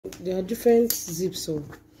there are different zips. So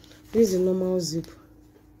this is a normal zip.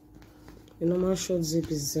 The normal short zip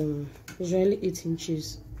is usually 8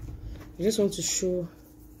 inches. I just want to show.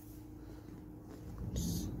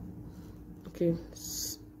 Okay,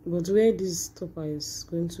 but where this topper is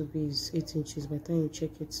going to be is 8 inches by the time you check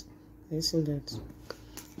it. I see that.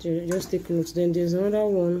 Just take note. Then there's another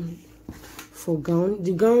one for gown.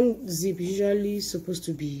 The gown zip is usually supposed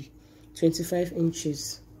to be 25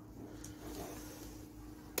 inches.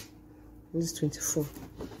 This is 24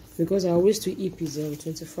 because our waist to hip is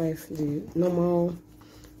 25, the normal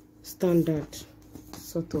standard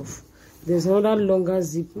sort of. There's another longer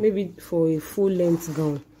zip, maybe for a full length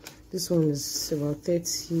gown. This one is about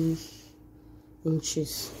 30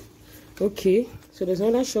 inches. Okay, so there's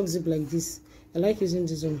another short zip like this. I like using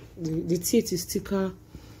this one. The teeth is thicker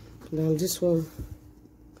than this one.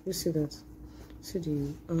 You see that? See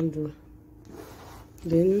the handle.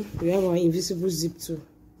 Then we have our invisible zip too.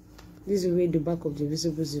 This is where the back of the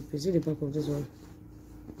invisible zip is. See the back of this one.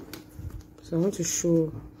 So I want to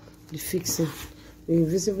show the fixing. The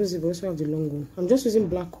invisible zip also have the long one. I'm just using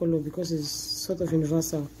black color because it's sort of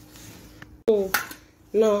universal. So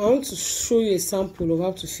now I want to show you a sample of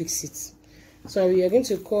how to fix it. So you're going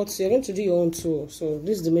to cut, you're going to do your own too. So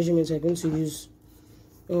this is the measurement you're going to use.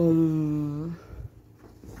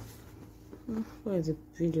 Where is the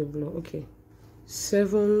video blog? Okay,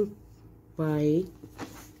 7 by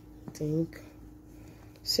 11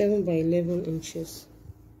 inches.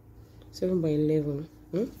 7 by 11.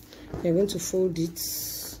 You're going to fold it,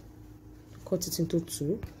 cut it into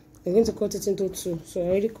 2. You're going to cut it into 2. So I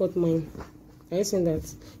already cut mine. Are you seeing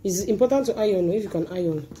that? It's important to iron. If you can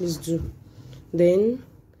iron, please do. Then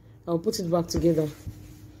I'll put it back together,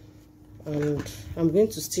 and I'm going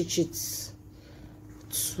to stitch it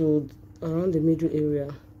to around the middle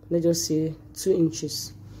area. Let's just say 2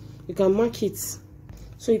 inches. You can mark it.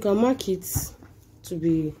 So you can mark it to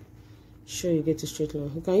be sure you get a straight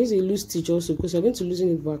line. You can use a loose stitch also because you're going to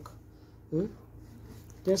loosen it back.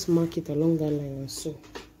 Just mark it along that line and so.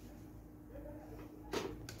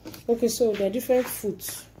 Okay, so there are different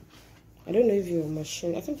foot. I don't know if your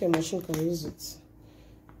machine, I think your machine can use it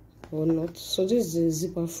or not. So this is the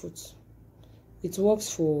zipper foot. It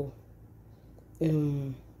works for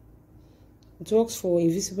invisible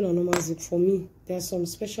and normal zip. For me, there's some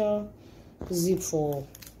special zip for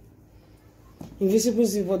invisible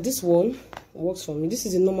zip, but this one works for me. This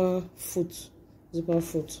is a normal foot, zipper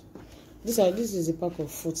foot. This is a pack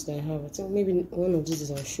of foot that I have. I think maybe one of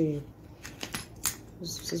these I'll show you.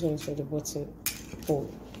 This one is for the button. Oh,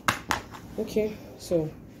 okay. So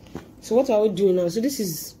what are we doing now? So this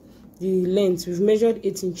is the length. We've measured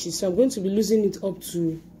 8 inches. So I'm going to be losing it up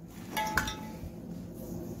to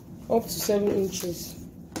 7 inches.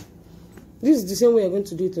 This is the same way I'm going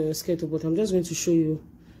to do it on your skirt, but I'm just going to show you.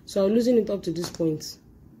 So I'm losing it up to this point,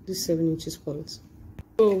 this 7 inches point.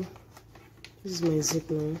 So this is my zip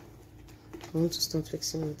now. I want to start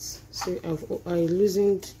fixing it. See, I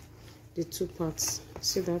loosened the 2 parts.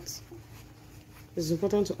 See that? It's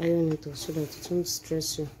important to iron it so that it won't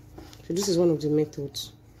stress you. So this is one of the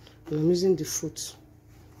methods, and I'm using the foot.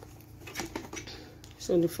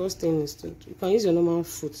 So the first thing is you can use your normal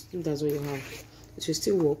foot if that's what you have. It will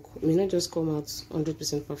still work. It may not just come out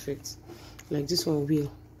 100% perfect, like this one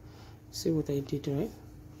will. See what I did, right?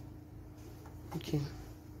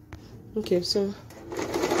 Okay, so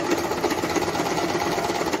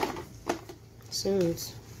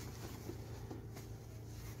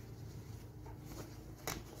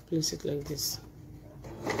place it like this.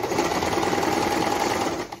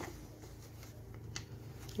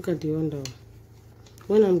 Look at the under.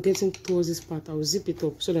 When I'm getting towards this part, I will zip it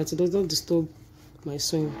up so that it does not disturb my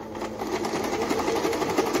sewing.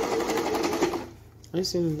 I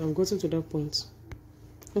see, I've gotten to that point.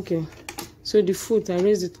 Okay, so the foot, I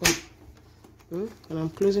raised it up, and I'm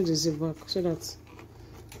closing the zip back so that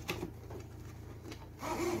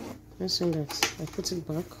I see that I put it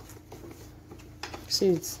back. See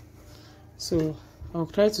it? So I'll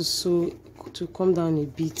try to sew to come down a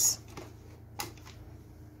bit.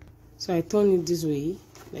 So I turn it this way,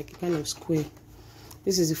 like a kind of square.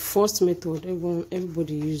 This is the first method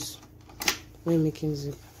everybody use when making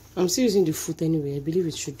zip. I'm still using the foot anyway. I believe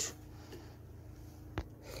it should.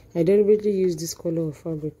 I deliberately use this color of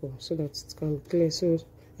fabric so that it can be clear. So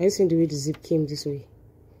I see the way the zip came this way.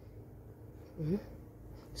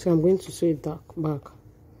 So I'm going to sew it back.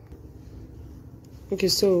 Okay,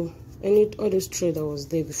 so all those thread that was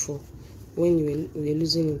there before when you were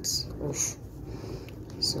losing it off.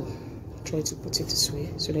 So try to put it this way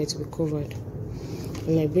so that it will be covered.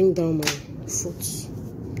 And I bring down my foot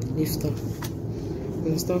lifter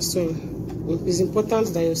and start sewing it's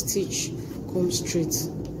important that your stitch comes straight.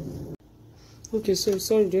 Okay, so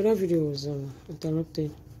sorry, the other video was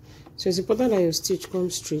interrupted. So it's important that your stitch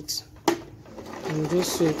comes straight and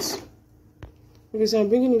just sew it. Okay, so I'm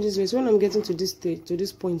bringing it this way. So when I'm getting to this stage, to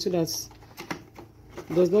this point, so that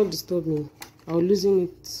it does not disturb me, I'll loosen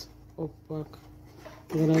it up back,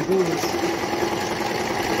 and then I'll bring it.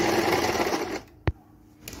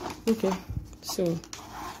 Okay, so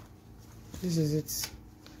this is it.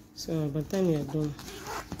 So by the time you're done,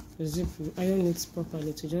 the zip, iron it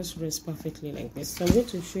properly to just rest perfectly like this. So I'm going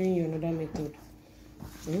to show you another method.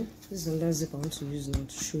 This is another zip I want to use now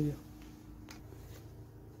to show you.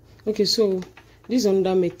 Okay, so this is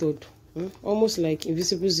another method, almost like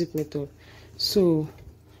invisible zip method. So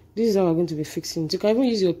this is how we're going to be fixing it. You can even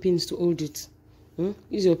use your pins to hold it.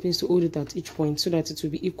 Use your pins to hold it at each point so that it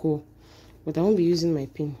will be equal. But I won't be using my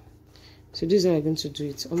pin. So this is how I'm going to do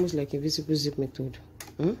it, almost like invisible zip method.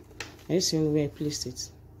 I see where I placed it,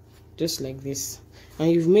 just like this.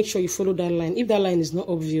 And you make sure you follow that line. If that line is not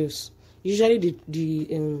obvious, usually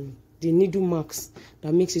the needle marks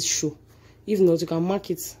that makes it show. If not, you can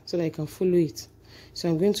mark it so that you can follow it. So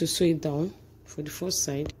I'm going to sew it down for the first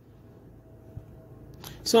side.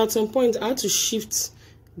 So at some point I had to shift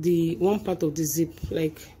the one part of the zip,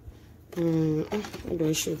 like how do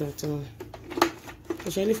I show that?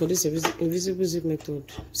 Especially for this invisible zip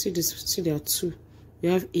method. See this? See, there are two. We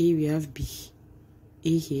have A, we have B.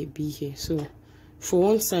 A here, B here. So for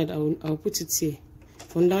one side I'll put it here.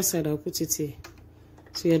 From that side I'll put it here.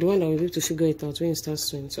 So you're the one that will be able to figure it out when you start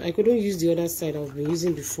sewing. So I couldn't use the other side I've been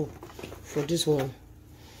using before for this one.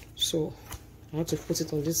 So I had to put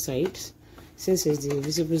it on this side, since it's the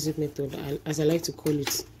invisible zip method, as I like to call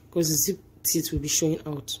it, because the zip teeth will be showing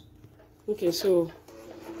out. Okay, so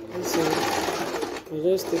I'll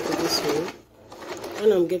just take it this way.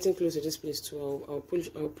 When I'm getting close to this place too, I'll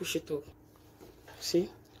push it up. See,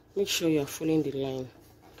 make sure you are following the line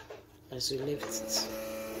as you left it.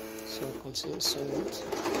 So I'll continue sewing it.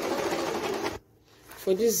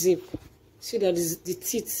 For this zip, see that the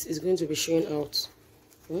teeth is going to be showing out.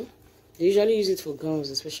 They usually use it for gowns,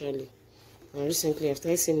 especially. And recently I've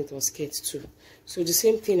started seeing it on skirts too. So the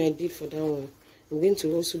same thing I did for that one, I'm going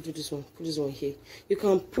to also do this one. Put this one here. You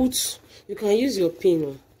can use your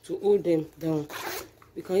pin to hold them down.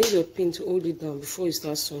 You can use your pin to hold it down before you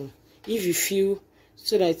start sewing, if you feel,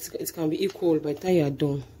 so that it can be equal by the time you are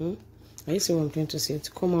done. I see what I'm trying to say.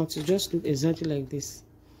 To come out, to just look exactly like this.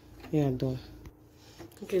 You are done.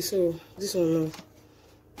 Okay, so this one now.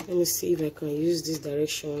 Let me see if I can use this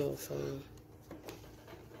direction of.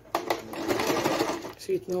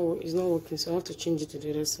 So it's not working, so I have to change it to the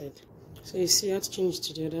other side. So you see, I have to change it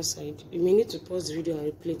to the other side. You may need to pause the video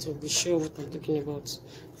and replay to be sure what I'm talking about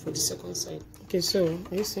for the second side. Okay, so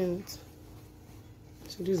are you seeing it?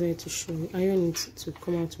 So this is to show you. Iron it to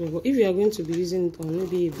come out well. But if you are going to be using it on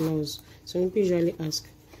maybe a blouse, so people usually ask,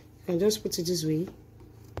 you can just put it this way.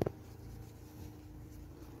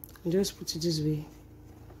 And just put it this way.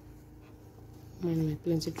 Mind my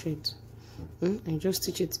plenty thread. And just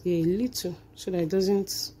stitch it here a little so that it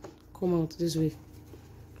doesn't come out this way.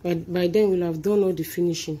 By then we'll have done all the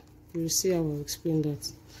finishing. You will see how I'll explain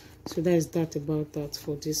that. So that is that about that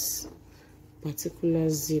for this particular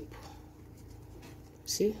zip.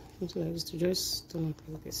 See, something like this, to just turn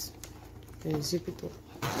it like this, then zip it up.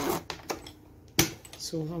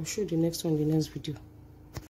 So I'll show you the next one in the next video.